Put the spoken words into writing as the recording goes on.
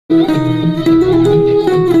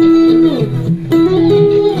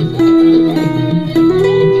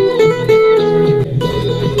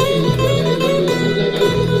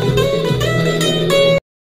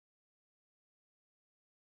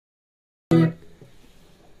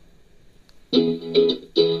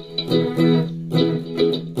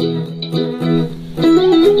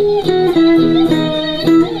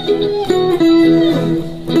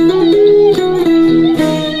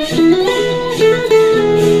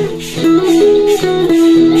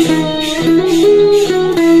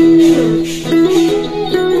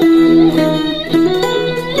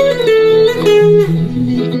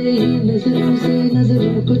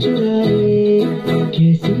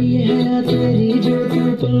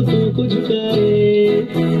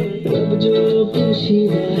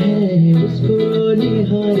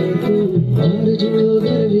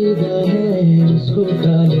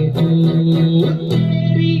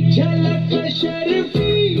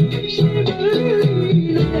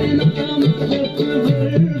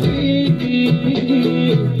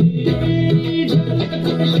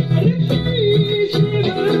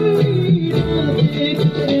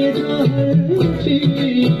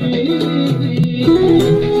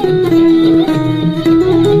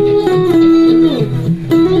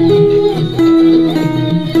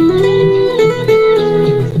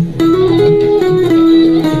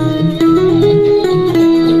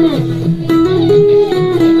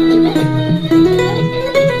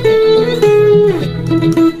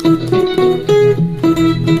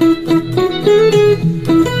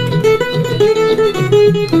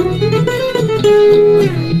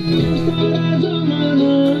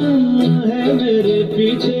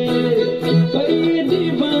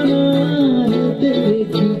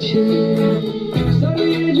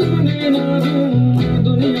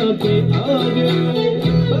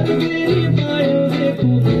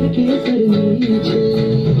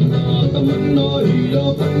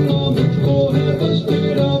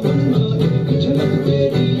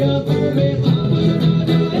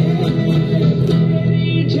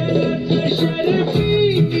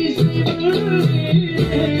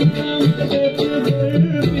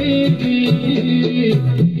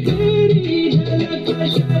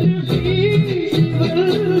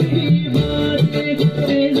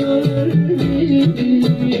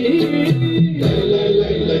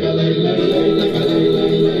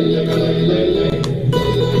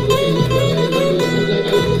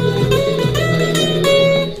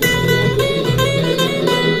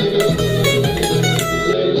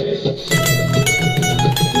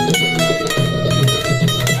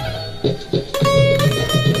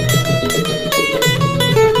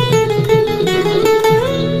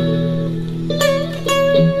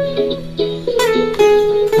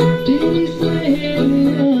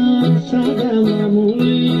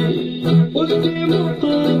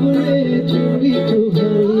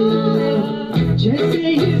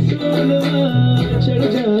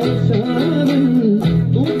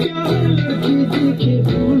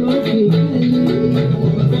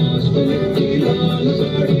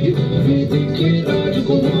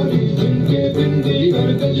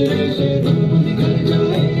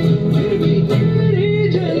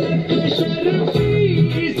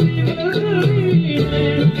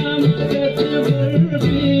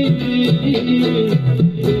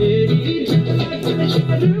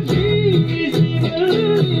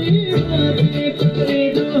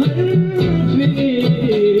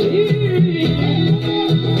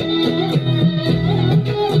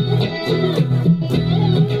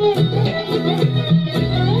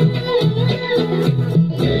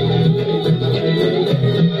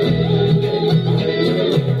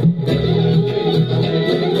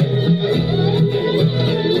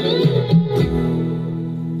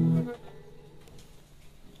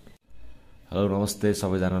Hello नमस्ते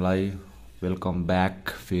सबैजनालाई welcome back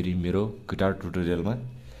फेरि मेरो गिटार ट्युटोरियलमा।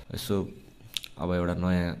 यसो अब एउटा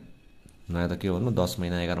नयाँ त के भन्नु 10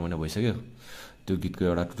 महिना 11 महिना भइसक्यो त्यो गीतको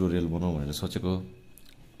एउटा ट्युटोरियल बनाउँ भनेर सोचेको।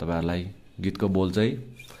 तपाईहरुलाई गीतको बोल चाहिँ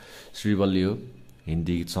श्रीवल्ली हो,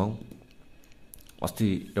 हिन्दी गीत सङ। अस्ति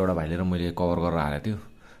एउटा भाइले र मैले कभर गरेर हालेको थियो,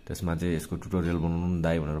 त्यसमा चाहिँ यसको ट्युटोरियल बनाउनु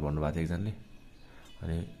दाइ भनेर भन्नुभएको थियो एकजनाले।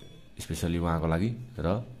 अनि स्पेशली उहाँको लागि र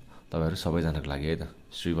तपाईहरु सबैजनाको लागि है त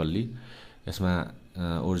श्रीवल्ली। यसमा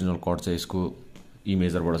ओरिजिनल कर्ड चाहिँ यसको ई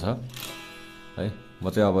मेजरबाट छ है। म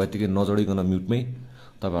चाहिँ अब यतिकै नजोडिकन म्युटमै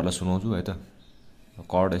तपाईहरुलाई सुनाउँछु है त।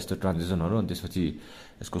 कर्ड यस्तो ट्रान्जिसनहरु, अनि त्यसपछि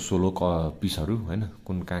यसको सोलो पिसहरु हैन,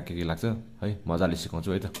 कुन कहाँ के लाग्छ है, मजाले सिकाउँछु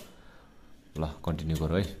है त। ल कन्टिन्यू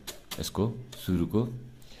गरौँ है। यसको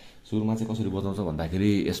सुरुमा चाहिँ कसरी बजाउँछ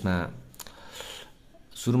भन्दाखेरि यसमा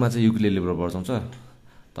सुरुमा चाहिँ युकुलेलेबाट बजाउँछ,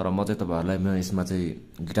 तर म चाहिँ तपाईहरुलाई यसमा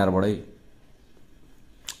चाहिँ गिटारबाटै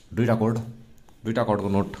दुईटा कोडको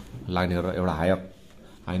नोट लाग्ने गरेर एउटा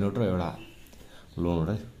हाई नोट र एउटा लो नोट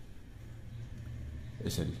है।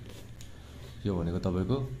 यसरी यो भनेको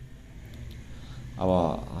तपाईँको अब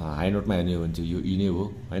हाई नोटमा हेर्ने हो भने चाहिँ यो ई नै हो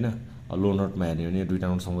होइन। लो नोटमा हेर्ने हो भने दुईटा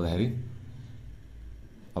नोट समाउँदाखेरि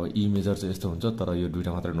अब ई मेजर चाहिँ यस्तो हुन्छ, तर यो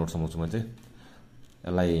दुईटा मात्रै नोट समाउँछु मैले चाहिँ।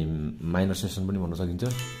 यसलाई माइनर सेसन पनि भन्न सकिन्छ,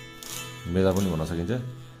 मेजर पनि भन्न सकिन्छ।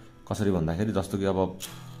 कसरी भन्दाखेरि जस्तो कि अब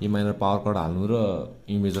ई माइनर पावर कर्ड हाल्नु र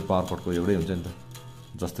ई मेजर पावर कर्डको एउटै हुन्छ नि त।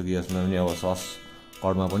 जस्तो कि यसमा पनि अब सस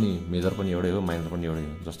कर्डमा पनि मेजर पनि एउटै हो, माइनर पनि एउटै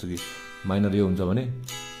हो। जस्तो कि माइनर यो हुन्छ भने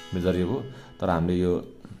मेजर यो हो, तर हामीले यो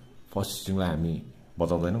फर्स्ट स्ट्रिङलाई हामी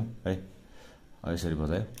बजाउँदैनौँ है। यसरी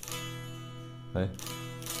बजायो है।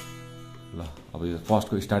 ल अब यो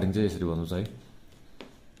फर्स्टको स्टार्टिङ चाहिँ यसरी बजाउँछ है।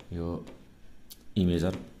 यो ई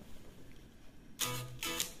मेजर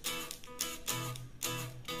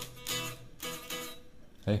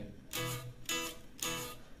है।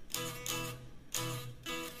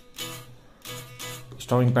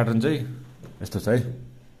 स्ट्रमिङ प्याटर्न चाहिँ यस्तो छ है।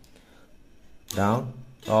 Down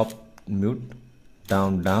up mute,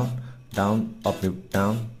 down down down up mute,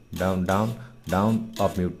 down down down down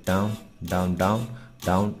up mute, down down down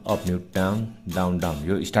down up mute, down down down.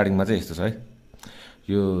 यो स्टार्टिङमा चाहिँ यस्तो छ है।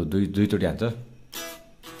 यो दुईचोटि हान्छ।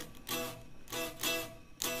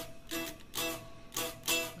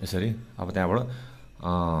 यसरी अब त्यहाँबाट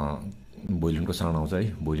भोइलिनको साउन्ड आउँछ है।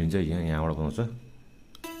 भोइलिन चाहिँ यहाँबाट बनाउँछ,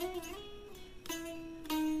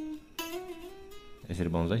 यसरी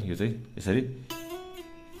बनाउँछ है। यो चाहिँ यसरी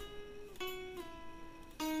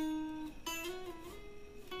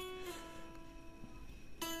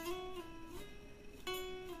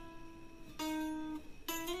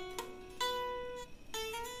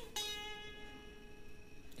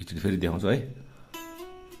एकचोटि फेरि देखाउँछु है।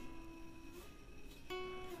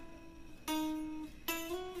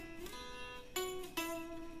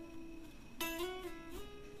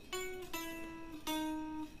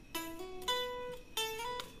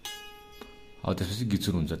 अब त्यसपछि गीत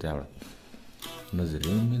सुरु हुन्छ त्यहाँबाट।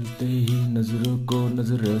 नजरे मिल्ते ही नजरों को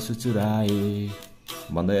नजर से चुराए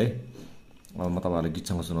भन्दै है। अब म तपाईँहरूलाई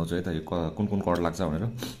गीतसँग सुनाउँछु है त, यो कुन कुन कर्ड लाग्छ भनेर।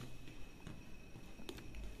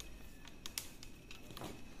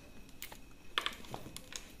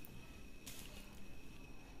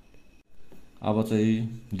 अब चाहिँ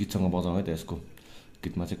गीतसँग बजाउँ है त, यसको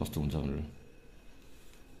गीतमा चाहिँ कस्तो हुन्छ भनेर।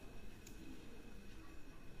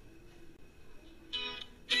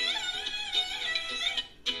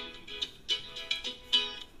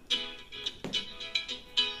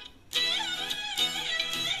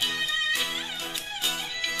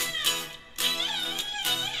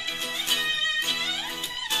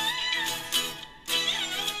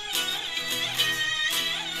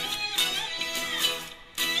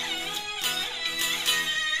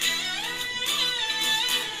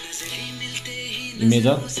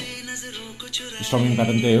 मेजर स्ट्रमिङ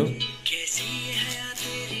प्याटर्न त्यही हो।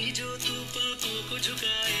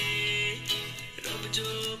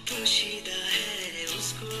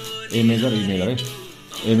 ए मेजर ई मेजर है।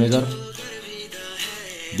 ए मेजर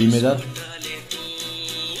बी मेजर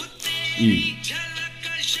ई।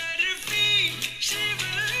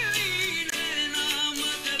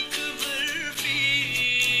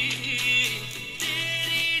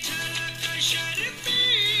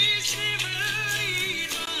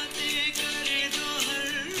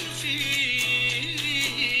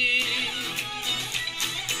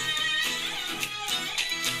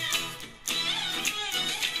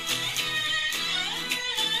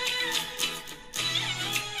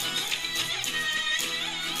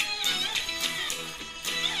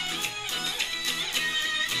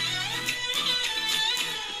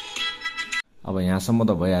 अब यहाँसम्म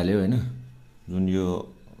त भइहाल्यो होइन। जुन यो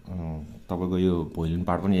तपाईँको यो भोइलिन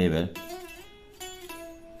पार्ट पनि यही भयो।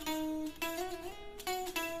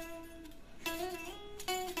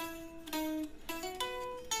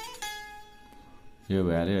 यो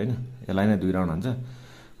भइहाल्यो होइन। यसलाई नै 2 राउन्ड हान्छ।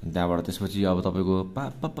 अनि त्यहाँबाट त्यसपछि अब तपाईँको पा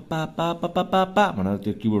पा पा पा पा पा पा पा पा भनेर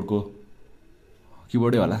त्यो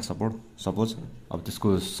किबोर्डै होला सपोज। अब त्यसको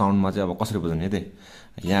साउन्डमा चाहिँ अब कसरी बजाउने त्यही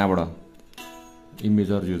यहाँबाट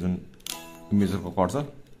इमेजर, यो जुन इमेजरको कर्ड छ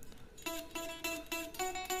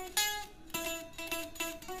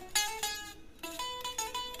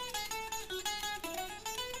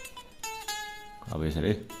अब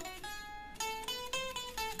यसरी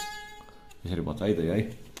बज्छ है त है।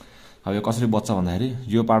 अब यो कसरी बज्छ भन्दाखेरि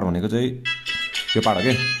यो पार्ट भनेको चाहिँ यो पार्ट हो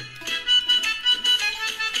के,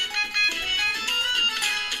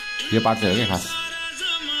 यो पार्ट चाहिँ हो क्या खास।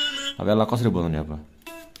 अब यसलाई कसरी बजाउने अब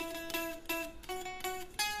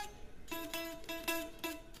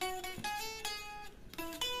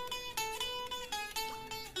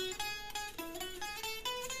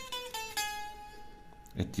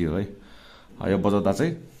यति हो है। यो बजाउँदा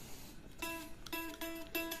चाहिँ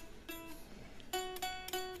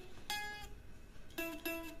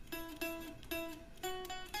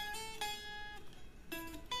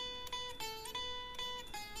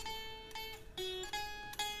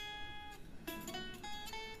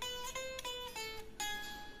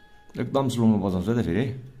एकदम स्लोमा बजाउँछ त फेरि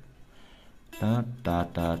टा टा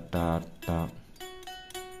टा टा टा।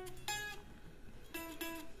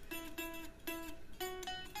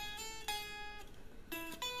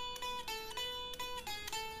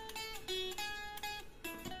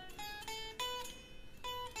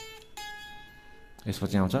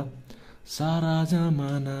 यसपछि आउँछ सारा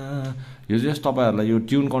जमाना। यो चाहिँ तपाईँहरूलाई यो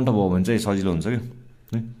ट्युन कन्ठ भयो भने चाहिँ सजिलो हुन्छ क्या।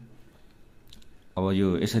 अब यो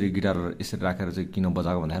यसरी गिटार यसरी राखेर चाहिँ किन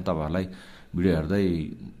बजाएको भन्दाखेरि तपाईँहरूलाई भिडियो हेर्दै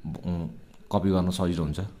कपी गर्न सजिलो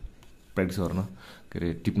हुन्छ, प्र्याक्टिस गर्न के अरे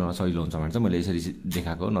टिप्न सजिलो हुन्छ भने चाहिँ मैले यसरी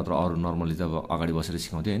देखाएको। नत्र अरू नर्मली चाहिँ अब अगाडि बसेर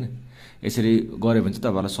सिकाउँथेँ होइन। यसरी गऱ्यो भने चाहिँ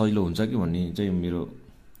तपाईँहरूलाई सजिलो हुन्छ कि भन्ने चाहिँ मेरो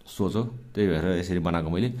सोच हो, त्यही भएर यसरी बनाएको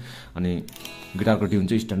मैले। अनि गिटारको ट्युन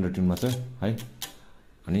चाहिँ स्ट्यान्डर्ड ट्युनमा छ है।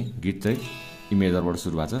 अनि गीत चाहिँ इमेजरबाट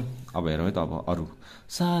सुरु भएको छ। अब हेरौँ है त अब अरू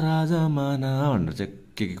सारा जमाना भनेर चाहिँ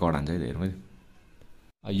के कड हान्छ है त हेरौँ है।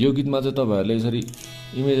 यो गीतमा चाहिँ तपाईँहरूले यसरी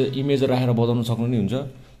इमेजर राखेर बजाउनु सक्नु नि हुन्छ,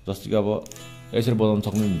 जस्तो कि अब यसरी बजाउनु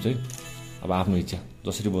सक्नु नि हुन्छ है। अब आफ्नो इच्छा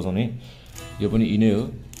जसरी बजाउने। यो पनि यिनै हो,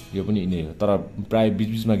 यो पनि यिनै हो, तर प्राय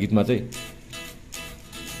बिचबिचमा गीतमा चाहिँ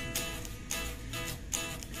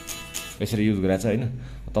यसरी युज गरेको छ होइन।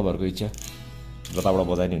 तपाईँहरूको इच्छा जताबाट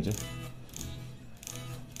बजाइने हुन्छ।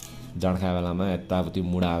 जाँड खाएको बेलामा यताउति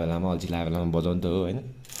मुडा बेलामा अल्छी लागेको बेलामा बजाउनु त हो होइन।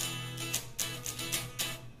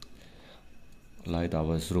 ल है त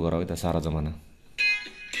अब सुरु गरौँ है त सारा जमाना।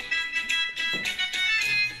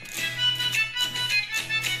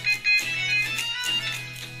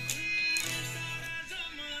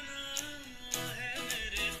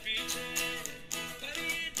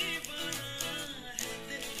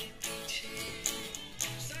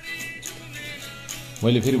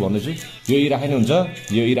 मैले फेरि भन्दैछु यो ई राखे नि हुन्छ,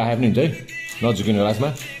 यो ई राखे पनि हुन्छ है, नझुकिनु लास्टमा।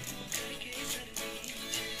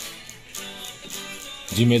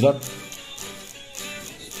 जी मेजर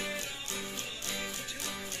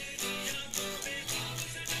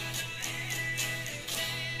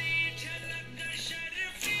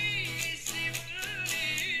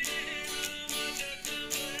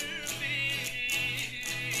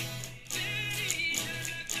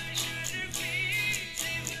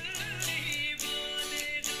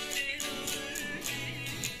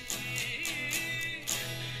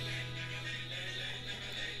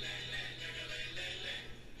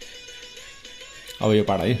अब यो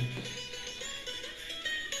पार्ट है।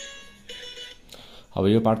 अब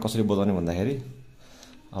यो पार्ट कसरी बजाउने भन्दाखेरि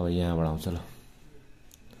अब यहाँबाट आउँछ ल।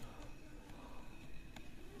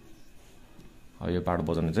 अब यो पार्ट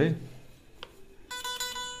बजाउने चाहिँ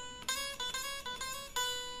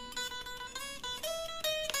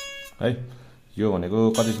है। यो भनेको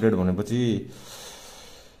कति फ्रेट भनेपछि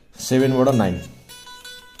 7बाट 9।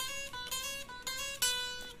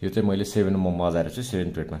 यो चाहिँ मैले 7मा बजाएर चाहिँ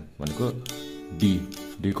 7 फ्रेटमा भनेको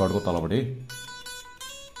डी कर्डको तलपट्टि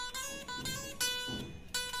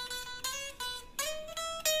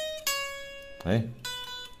है।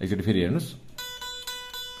 एकचोटि फेरि हेर्नुहोस्।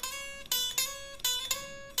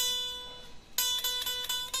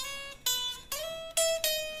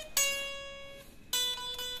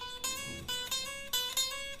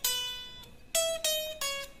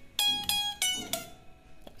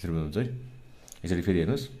 यसरी हुन्छ है। यसरी फेरि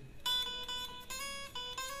हेर्नुहोस्।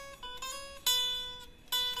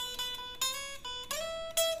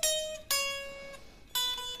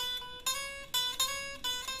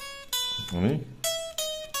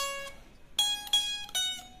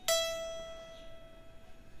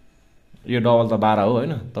 यो डबल त 12 हो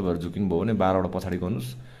होइन। तपाईँहरू झुकिनु भयो भने 12बाट पछाडि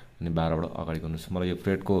गर्नुहोस् अनि 12बाट अगाडि गर्नुहोस्। मलाई यो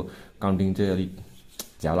फ्रेटको काउन्टिङ चाहिँ अलिक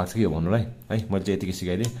झ्याउ लाग्छ कि यो भन्नुलाई है। मैले चाहिँ यतिकै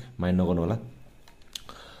सिकाइदिएँ, माइन्ड नगर्नु होला।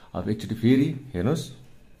 अब एकचोटि फेरि हेर्नुहोस्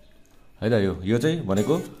है त। यो चाहिँ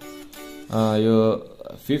भनेको यो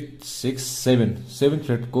 5th 6th 7th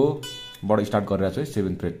फ्रेटको बाट स्टार्ट गरिरहेको छु है।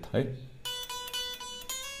 7th फ्रेट है।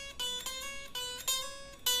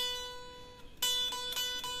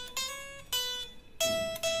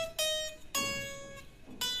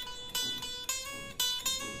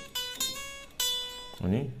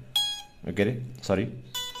 अनि के अरे सरी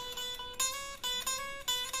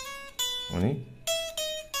अनि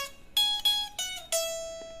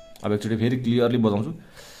अब एकचोटि फेरि क्लियरली बजाउँछु।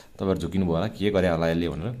 तपाईँहरू झुकिनु भयो होला के गरे होला यसले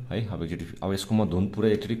भनेर है। अब एकचोटि अब यसको म धुन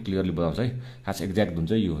पुरै एकचोटि क्लियरली बजाउँछ है। खास एक्ज्याक्ट धुन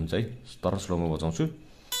चाहिँ यो हुन्छ है, तर स्लोमा बजाउँछु।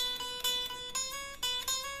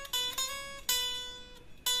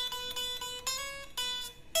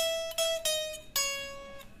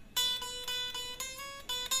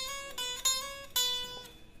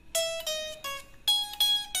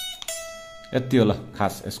 यति होला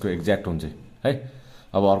खास यसको एक्ज्याक्ट हुन्छ है।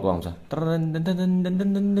 अब अर्को आउँछ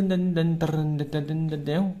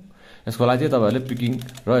यसको लागि चाहिँ तपाईँहरूले पिकिङ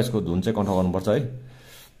र यसको धुन चाहिँ कन्ट्रोल गर्नुपर्छ है।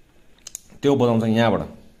 त्यो बजाउँछ यहाँबाट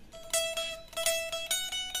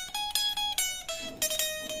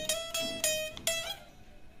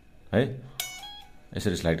है,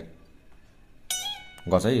 यसरी स्लाइड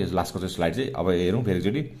गर्छ है। लास्टको चाहिँ स्लाइड चाहिँ अब हेरौँ फेरि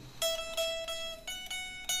एकचोटि।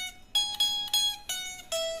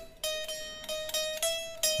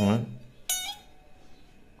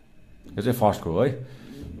 यो चाहिँ फर्स्टको हो है।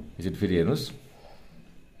 एकचोटि फेरि हेर्नुहोस्।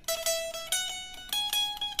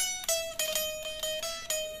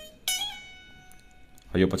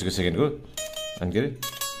 यो पछिको सेकेन्डको अनि के अरे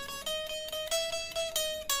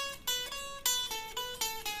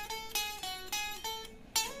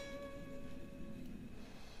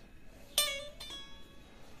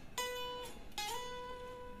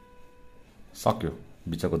सक्यो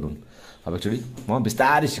बिचको धुन। अब एकचोटि म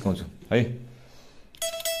बिस्तारै सिकाउँछु है।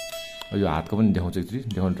 यो हातको पनि देखाउँछु, एकचोटि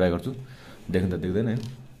देखाउन ट्राई गर्छु। देख्नु त देख्दैन है,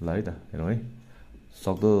 ल है त हेरौँ है।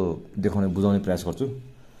 सक्दो देखाउने बुझाउने प्रयास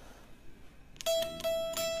गर्छु।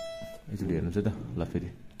 एकचोटि हेर्नुहोस् है त, ल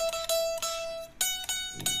फेरि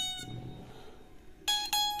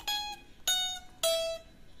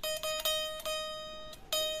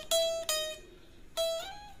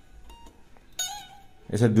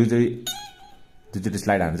यसरी दुईचोटि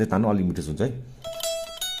स्लाइड हानेर चाहिँ तान्नु अलिक मिठो हुन्छ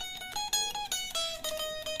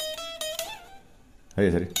है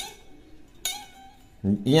यसरी।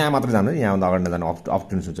 यहाँ मात्रै जानु है, यहाँभन्दा अगाडि नजानु,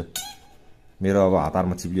 अप्टिन्स हुन्छ। मेरो अब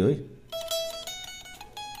हतारमा चिप्लियो है।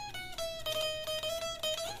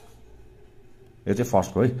 यो चाहिँ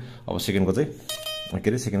फर्स्टको है। अब सेकेन्डको चाहिँ के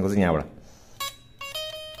अरे सेकेन्डको चाहिँ यहाँबाट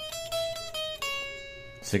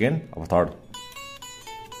सेकेन्ड, अब थर्ड,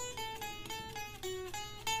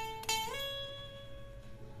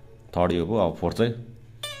 थर्ड यो हो। अब फोर्थ चाहिँ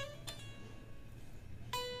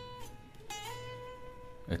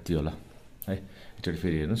यति होला है। एकचोटि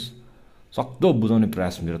फेरि हेर्नुहोस्। सक्दो बुझाउने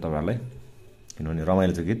प्रयास मेरो तपाईँहरूलाई, किनभने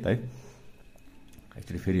रमाइलो छ गीत है।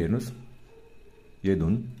 एकचोटि फेरि हेर्नुहोस्। यही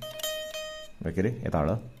धुन के अरे यताबाट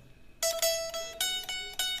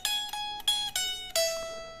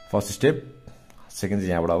फर्स्ट स्टेप, सेकेन्ड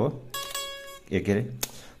चाहिँ यहाँबाट अब के अरे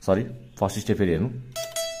सरी फर्स्ट स्टेप फेरि हेर्नु।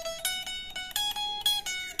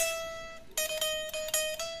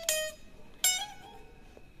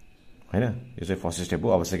 होइन, यो चाहिँ फर्स्ट स्टेप हो।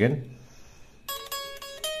 अब सेकेन्ड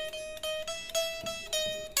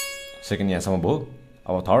यहाँसम्म भयो।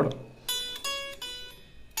 अब थर्ड,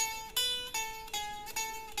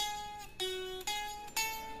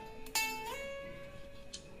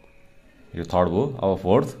 यो थर्ड भयो। अब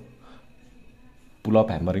फोर्थ पुल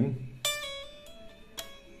अप ह्यामरिङ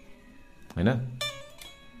होइन,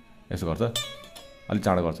 यसो गर्छ, अलिक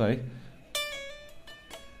चाँडो गर्छ है।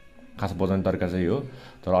 खास बजाउने तरिका चाहिँ यो हो,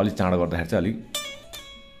 तर अलिक चाँडो गर्दाखेरि चाहिँ अलिक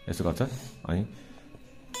यसो गर्छ अनि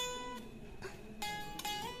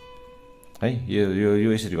है।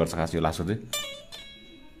 यो यसरी गर्छ खास यो लास्टको चाहिँ।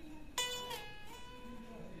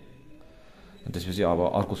 त्यसपछि अब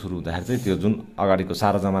अर्को सुरु हुँदाखेरि चाहिँ त्यो जुन अगाडिको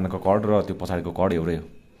सारा जमानाको कर्ड र त्यो पछाडिको कर्ड एउटै हो।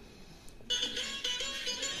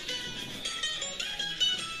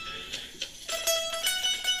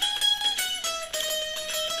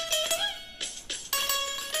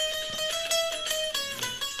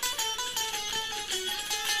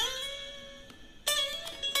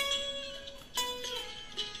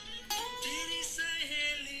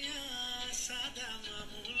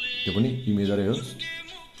 त्यो पनि ई मेजरै हो,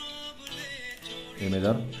 ए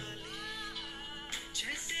मेजर,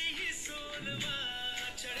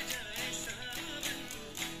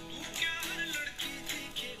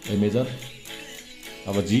 ए मेजर,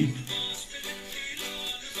 अब जी,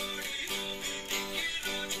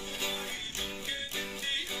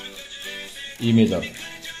 ई मेजर,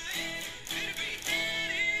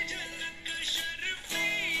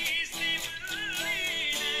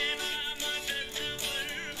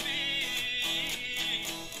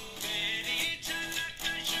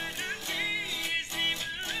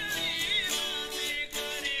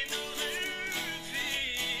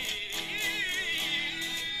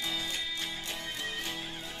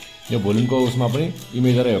 यो भोल्युमको उसमा पनि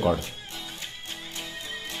इमेजरै हो कर्ड।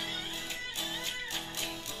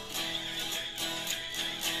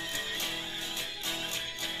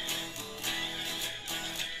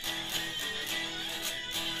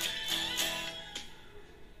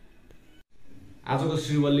 आजको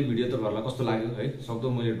श्रीवल्ली भिडियो तपाईँहरूलाई कस्तो लाग्यो है? सक्दो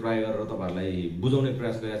मैले ट्राई गरेर तपाईँहरूलाई बुझाउने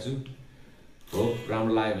प्रयास गरेको छु। हो,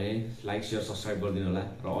 राम्रो लाग्यो भने लाइक शेयर सब्सक्राइब गरिदिनु होला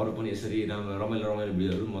र अरू पनि यसरी रमाइलो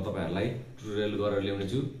भिडियोहरू म तपाईँहरूलाई ट्युटोरियल गरेर ल्याउने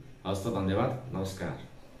छु। हस्त, धन्यवाद, नमस्कार।